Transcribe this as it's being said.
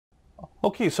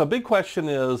Okay, so a big question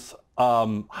is,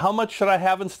 how much should I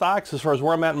have in stocks as far as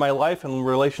where I'm at in my life in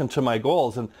relation to my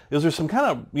goals? And is there some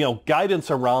kind of, guidance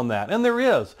around that? And there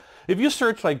is. If you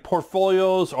search like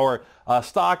portfolios or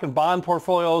stock and bond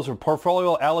portfolios or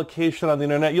portfolio allocation on the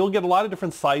internet, you'll get a lot of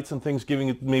different sites and things giving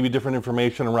you maybe different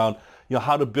information around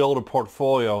how to build a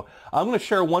portfolio. I'm going to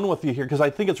share one with you here because I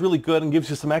think it's really good and gives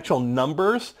you some actual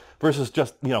numbers versus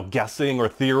just guessing or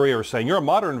theory or saying you're a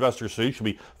modern investor so you should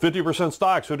be 50%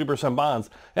 stocks, 50% bonds.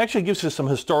 It actually gives you some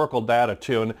historical data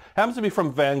too, and it happens to be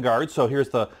from Vanguard. So here's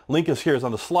the link is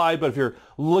on the slide, but if you're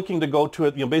looking to go to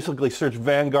it, basically search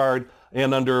Vanguard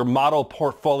and under model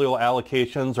portfolio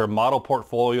allocations or model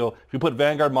portfolio, if you put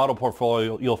Vanguard model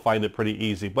portfolio, you'll find it pretty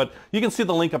easy. But you can see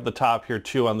the link up the top here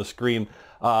too on the screen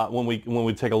when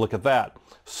we take a look at that.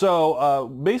 So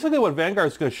basically what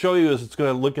Vanguard is going to show you is it's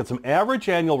going to look at some average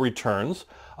annual returns.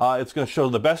 It's going to show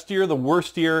the best year, the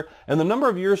worst year, and the number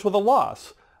of years with a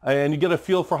loss. And you get a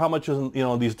feel for how much is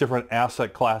these different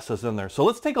asset classes in there. So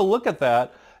let's take a look at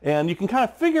that, and you can kind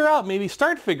of figure out, maybe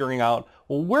start figuring out,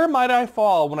 well, where might I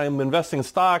fall when I'm investing in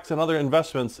stocks and other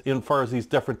investments in far as these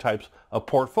different types of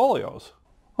portfolios.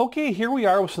 Okay, here we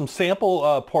are with some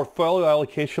sample portfolio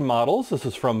allocation models. This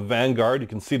is from Vanguard. You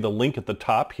can see the link at the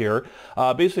top here.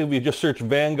 Basically, if you just search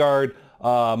Vanguard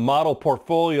model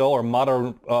portfolio or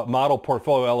model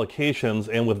portfolio allocations,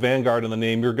 and with Vanguard in the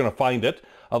name, you're going to find it.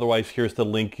 Otherwise, here's the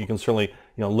link. You can certainly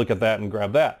look at that and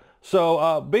grab that.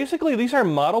 So basically, these are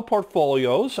model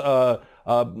portfolios.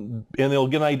 And they'll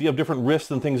get an idea of different risks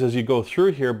and things as you go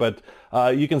through here, but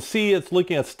you can see it's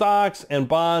looking at stocks and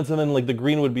bonds, and then like the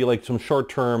green would be like some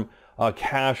short-term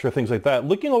cash or things like that,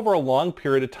 looking over a long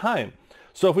period of time.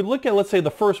 So if we look at, let's say,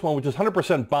 the first one, which is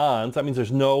 100% bonds, that means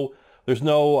there's no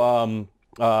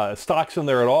stocks in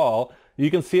there at all.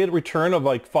 You can see a return of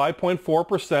like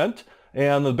 5.4%,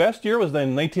 and the best year was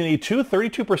in 1982,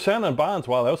 32% on bonds.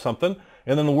 Wow, that was something.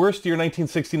 And then the worst year,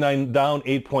 1969, down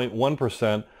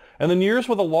 8.1%. And then years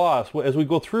with a loss, as we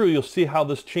go through, you'll see how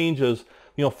this changes.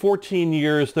 14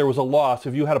 years there was a loss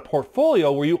if you had a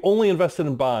portfolio where you only invested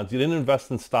in bonds. You didn't invest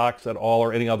in stocks at all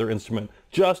or any other instrument,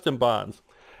 just in bonds.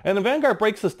 And the Vanguard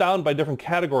breaks this down by different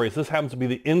categories. This happens to be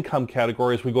the income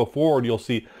category. As we go forward, you'll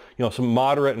see some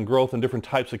moderate and growth in different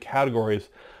types of categories.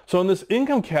 So in this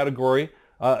income category,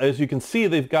 as you can see,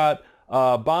 they've got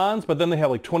bonds, but then they have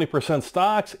like 20%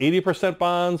 stocks, 80%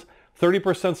 bonds,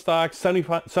 30% stocks,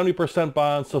 70%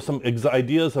 bonds, so some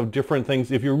ideas of different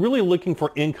things. If you're really looking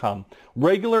for income,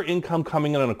 regular income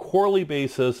coming in on a quarterly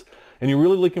basis, and you're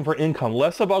really looking for income,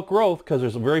 less about growth because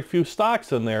there's very few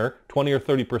stocks in there, 20 or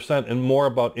 30%, and more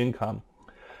about income.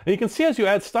 And you can see as you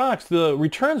add stocks, the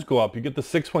returns go up. You get the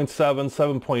 6.7,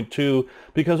 7.2,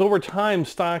 because over time,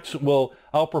 stocks will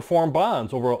outperform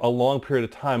bonds over a long period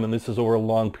of time, and this is over a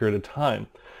long period of time.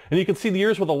 And you can see the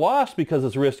years with a loss because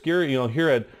it's riskier. Here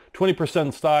at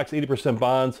 20% stocks, 80%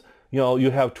 bonds,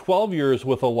 you have 12 years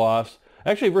with a loss.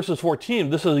 Actually, versus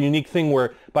 14, this is a unique thing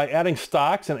where by adding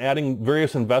stocks and adding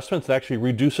various investments, it actually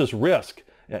reduces risk.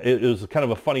 It is kind of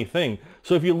a funny thing.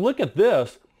 So if you look at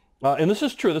this, and this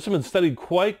is true, this has been studied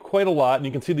quite a lot, and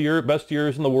you can see the best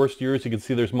years and the worst years. You can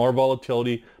see there's more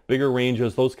volatility, bigger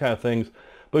ranges, those kind of things.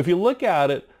 But if you look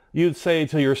at it, you'd say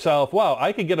to yourself, wow,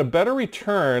 I could get a better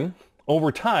return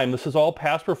over time. This is all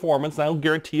past performance, and I don't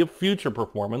guarantee a future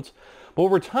performance. But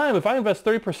over time, if I invest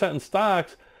 30% in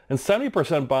stocks and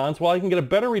 70% bonds, well, I can get a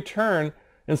better return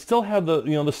and still have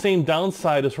the same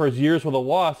downside as far as years with a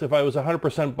loss if I was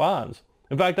 100% bonds.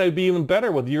 In fact, I'd be even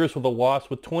better with years with a loss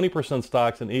with 20%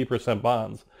 stocks and 80%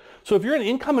 bonds. So if you're an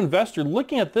income investor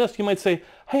looking at this, you might say,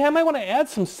 hey, I might want to add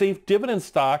some safe dividend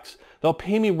stocks. They'll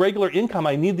pay me regular income.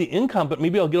 I need the income, but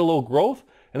maybe I'll get a little growth.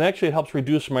 And actually, it helps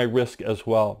reduce my risk as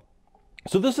well.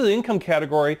 So this is the income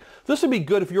category. This would be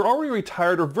good if you're already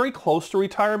retired or very close to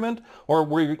retirement, or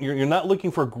where you're not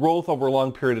looking for growth over a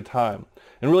long period of time,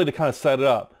 and really to kind of set it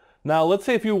up. Now, let's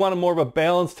say if you want a more of a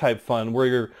balanced type fund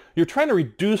where you're trying to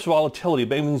reduce volatility.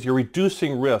 That means you're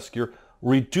reducing risk. You're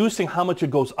reducing how much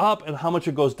it goes up and how much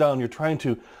it goes down. You're trying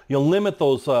to limit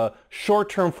those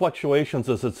short-term fluctuations,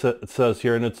 as it says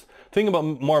here. And it's thinking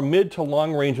about more mid to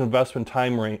long-range investment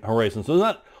time horizon. So it's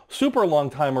not super long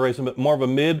time horizon, but more of a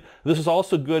mid. This is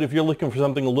also good if you're looking for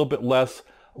something a little bit less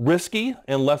risky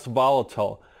and less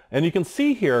volatile. And you can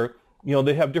see here,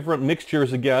 they have different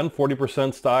mixtures again,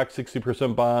 40% stocks,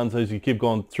 60% bonds, as you keep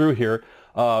going through here,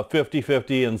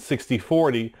 50-50 and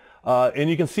 60-40. And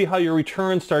you can see how your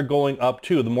returns start going up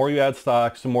too. The more you add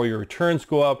stocks, the more your returns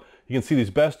go up. You can see these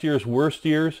best years, worst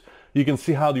years. You can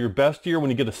see how your best year,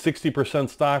 when you get a 60%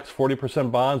 stocks,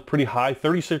 40% bonds, pretty high,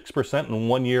 36% in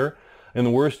 1 year. And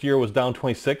the worst year was down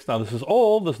 26. Now this is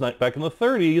old, this is back in the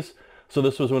 30s. So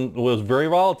this was when it was very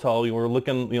volatile. You were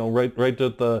looking, right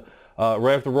at the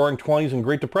right after the Roaring '20s and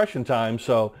Great Depression time.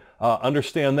 So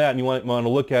understand that, and you want to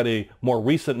look at a more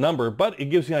recent number, but it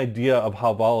gives you an idea of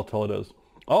how volatile it is.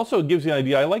 Also, it gives you an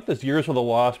idea. I like this years with a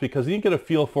loss because you get a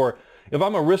feel for, if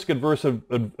I'm a risk-adverse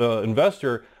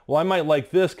investor, well, I might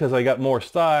like this because I got more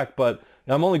stock, but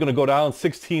I'm only going to go down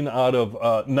 16 out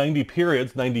of 90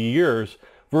 periods, 90 years,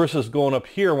 versus going up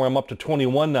here where I'm up to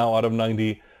 21 now out of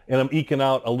 90, and I'm eking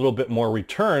out a little bit more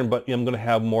return, but I'm going to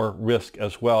have more risk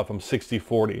as well if I'm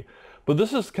 60-40. But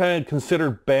this is kind of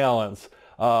considered balance.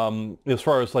 As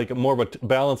far as like more of a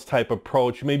balanced type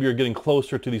approach. Maybe you're getting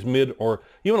closer to these mid or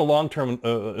even a long-term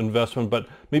investment, but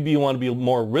maybe you want to be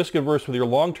more risk averse with your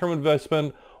long-term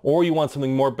investment, or you want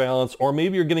something more balanced, or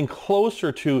maybe you're getting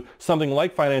closer to something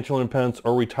like financial independence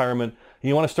or retirement, and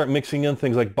you want to start mixing in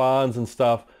things like bonds and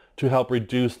stuff to help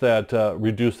reduce that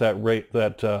rate,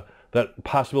 that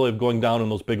possibility of going down in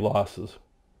those big losses.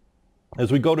 As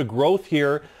we go to growth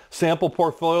here, sample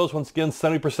portfolios, once again,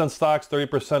 70% stocks,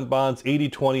 30% bonds,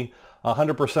 80-20,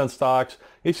 100% stocks.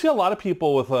 You see a lot of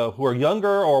people with who are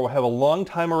younger or have a long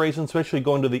time horizon, especially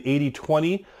going to the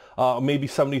 80-20, maybe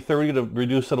 70-30 to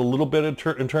reduce it a little bit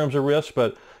in terms of risk.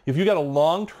 But if you got a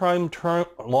long-term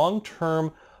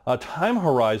time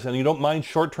horizon, you don't mind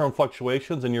short-term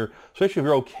fluctuations, and especially if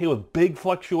you're okay with big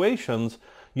fluctuations,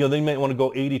 then you might want to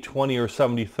go 80-20 or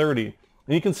 70-30.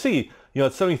 And you can see,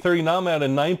 at 70-30 now I'm at a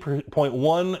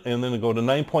 9.1, and then go to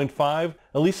 9.5.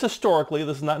 At least historically,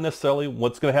 this is not necessarily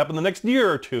what's going to happen the next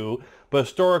year or two, but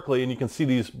historically, and you can see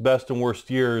these best and worst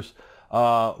years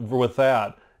with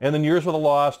that. And then years with a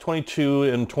loss, 22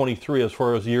 and 23 as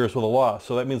far as years with a loss.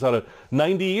 So that means out of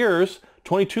 90 years,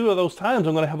 22 of those times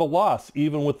I'm going to have a loss,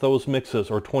 even with those mixes,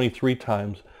 or 23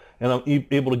 times, and I'm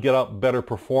able to get out better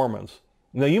performance.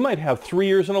 Now you might have 3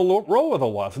 years in a row with a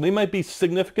loss, and they might be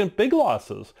significant big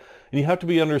losses. And you have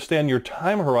to understand your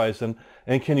time horizon,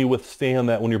 and can you withstand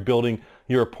that when you're building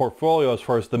your portfolio as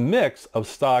far as the mix of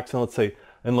stocks and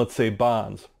let's say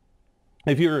bonds.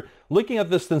 If you're looking at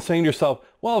this and saying to yourself,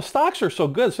 well, if stocks are so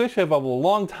good, especially if I have a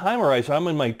long time horizon, I'm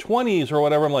in my 20s or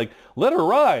whatever, I'm like, let her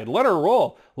ride, let her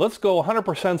roll. Let's go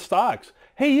 100% stocks.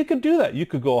 Hey, you could do that. You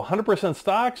could go 100%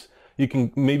 stocks. You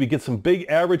can maybe get some big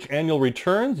average annual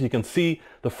returns. You can see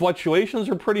the fluctuations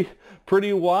are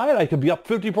pretty wide. I could be up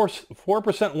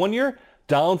 54% one year,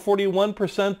 down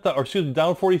 41%, or excuse me,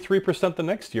 down 43% the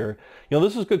next year.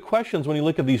 This is good questions when you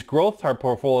look at these growth type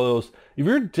portfolios. If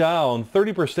you're down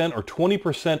 30% or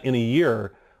 20% in a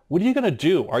year, what are you going to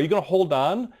do? Are you going to hold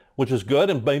on, which is good,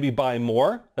 and maybe buy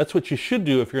more? That's what you should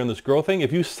do if you're in this growth thing.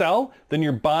 If you sell, then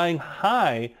you're buying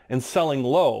high and selling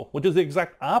low, which is the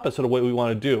exact opposite of what we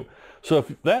want to do. So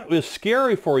if that is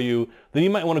scary for you, then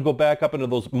you might want to go back up into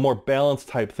those more balanced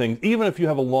type things, even if you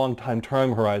have a long time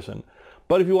horizon.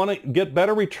 But if you want to get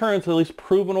better returns, at least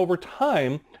proven over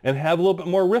time, and have a little bit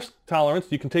more risk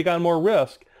tolerance, you can take on more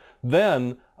risk,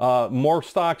 then more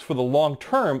stocks for the long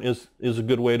term is a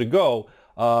good way to go.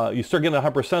 You start getting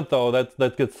 100% though,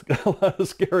 that gets a lot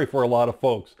scary for a lot of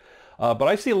folks. But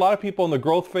I see a lot of people in the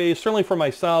growth phase. Certainly for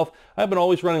myself, I've been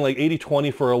always running like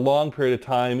 80-20 for a long period of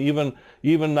time.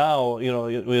 Even now,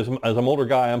 as I'm older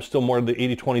guy, I'm still more the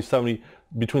 80-20, 70,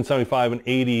 between 75 and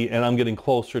 80, and I'm getting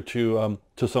closer to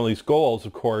some of these goals,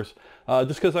 of course,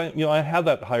 just because I have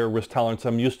that higher risk tolerance.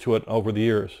 I'm used to it over the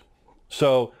years.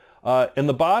 So in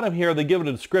the bottom here, they give it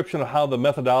a description of how the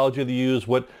methodology they use.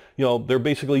 They're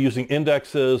basically using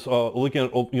indexes, looking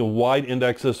at wide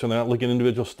indexes, so they're not looking at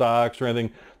individual stocks or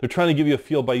anything. They're trying to give you a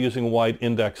feel by using wide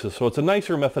indexes. So it's a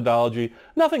nicer methodology.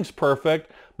 Nothing's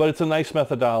perfect, but it's a nice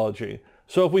methodology.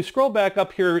 So if we scroll back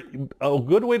up here, a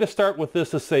good way to start with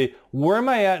this is say, where am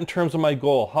I at in terms of my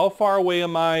goal? How far away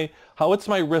am I? What's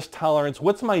my risk tolerance?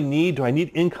 What's my need? Do I need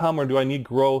income or do I need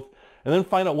growth? And then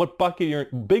find out what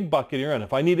big bucket you're in.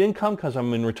 If I need income because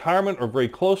I'm in retirement or very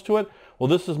close to it, well,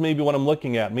 this is maybe what I'm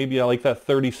looking at. Maybe I like that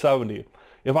 30-70.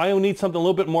 If I need something a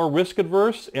little bit more risk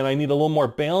adverse and I need a little more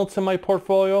balance in my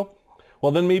portfolio,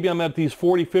 well, then maybe I'm at these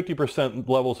 40-50%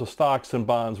 levels of stocks and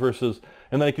bonds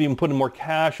and then I can even put in more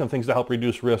cash and things to help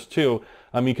reduce risk too.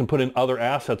 You can put in other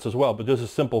assets as well, but just a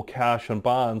simple cash and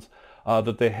bonds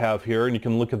that they have here. And you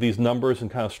can look at these numbers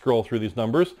and kind of scroll through these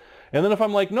numbers. And then if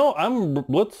I'm like, no, I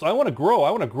want to grow.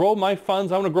 I want to grow my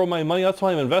funds. I want to grow my money. That's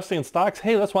why I'm investing in stocks.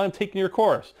 Hey, that's why I'm taking your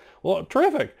course. Well,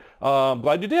 terrific.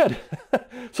 Glad you did.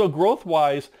 So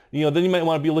growth-wise, then you might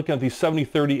want to be looking at these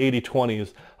 70-30,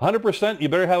 80-20s. 100%, you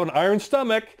better have an iron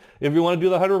stomach if you want to do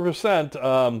the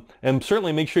 100%. And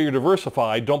certainly make sure you're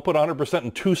diversified. Don't put 100%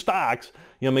 in 2 stocks.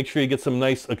 Make sure you get some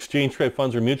nice exchange trade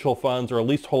funds or mutual funds, or at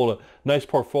least hold a nice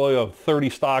portfolio of 30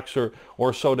 stocks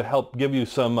or so to help give you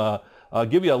some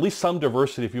give you at least some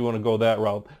diversity if you want to go that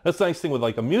route. That's the nice thing with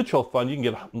like a mutual fund. You can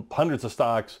get hundreds of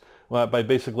stocks by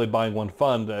basically buying one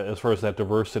fund as far as that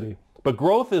diversity. But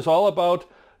growth is all about,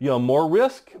 more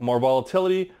risk, more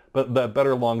volatility, but that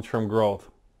better long-term growth.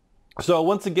 So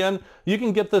once again, you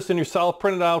can get this in yourself,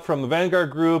 printed out from the Vanguard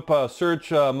Group,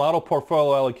 search model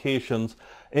portfolio allocations.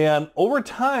 And over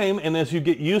time, and as you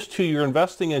get used to your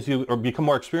investing, as you become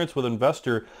more experienced with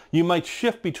investor, you might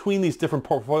shift between these different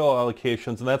portfolio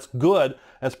allocations, and that's good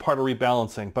as part of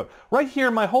rebalancing. But right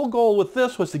here, my whole goal with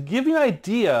this was to give you an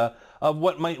idea of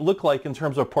what might look like in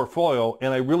terms of portfolio,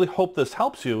 and I really hope this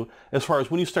helps you as far as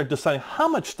when you start deciding how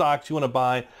much stocks you want to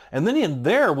buy, and then in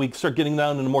there we start getting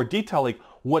down into more detail, like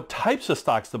what types of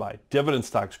stocks to buy: dividend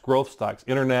stocks, growth stocks,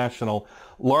 international,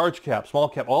 large cap, small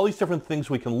cap, all these different things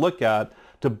we can look at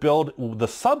to build the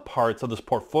subparts of this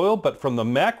portfolio. But from the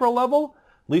macro level,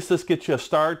 at least this gets you a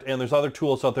start, and there's other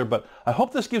tools out there, but I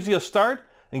hope this gives you a start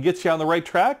and gets you on the right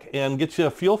track and gets you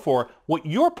a feel for what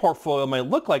your portfolio might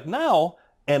look like now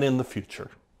and in the future.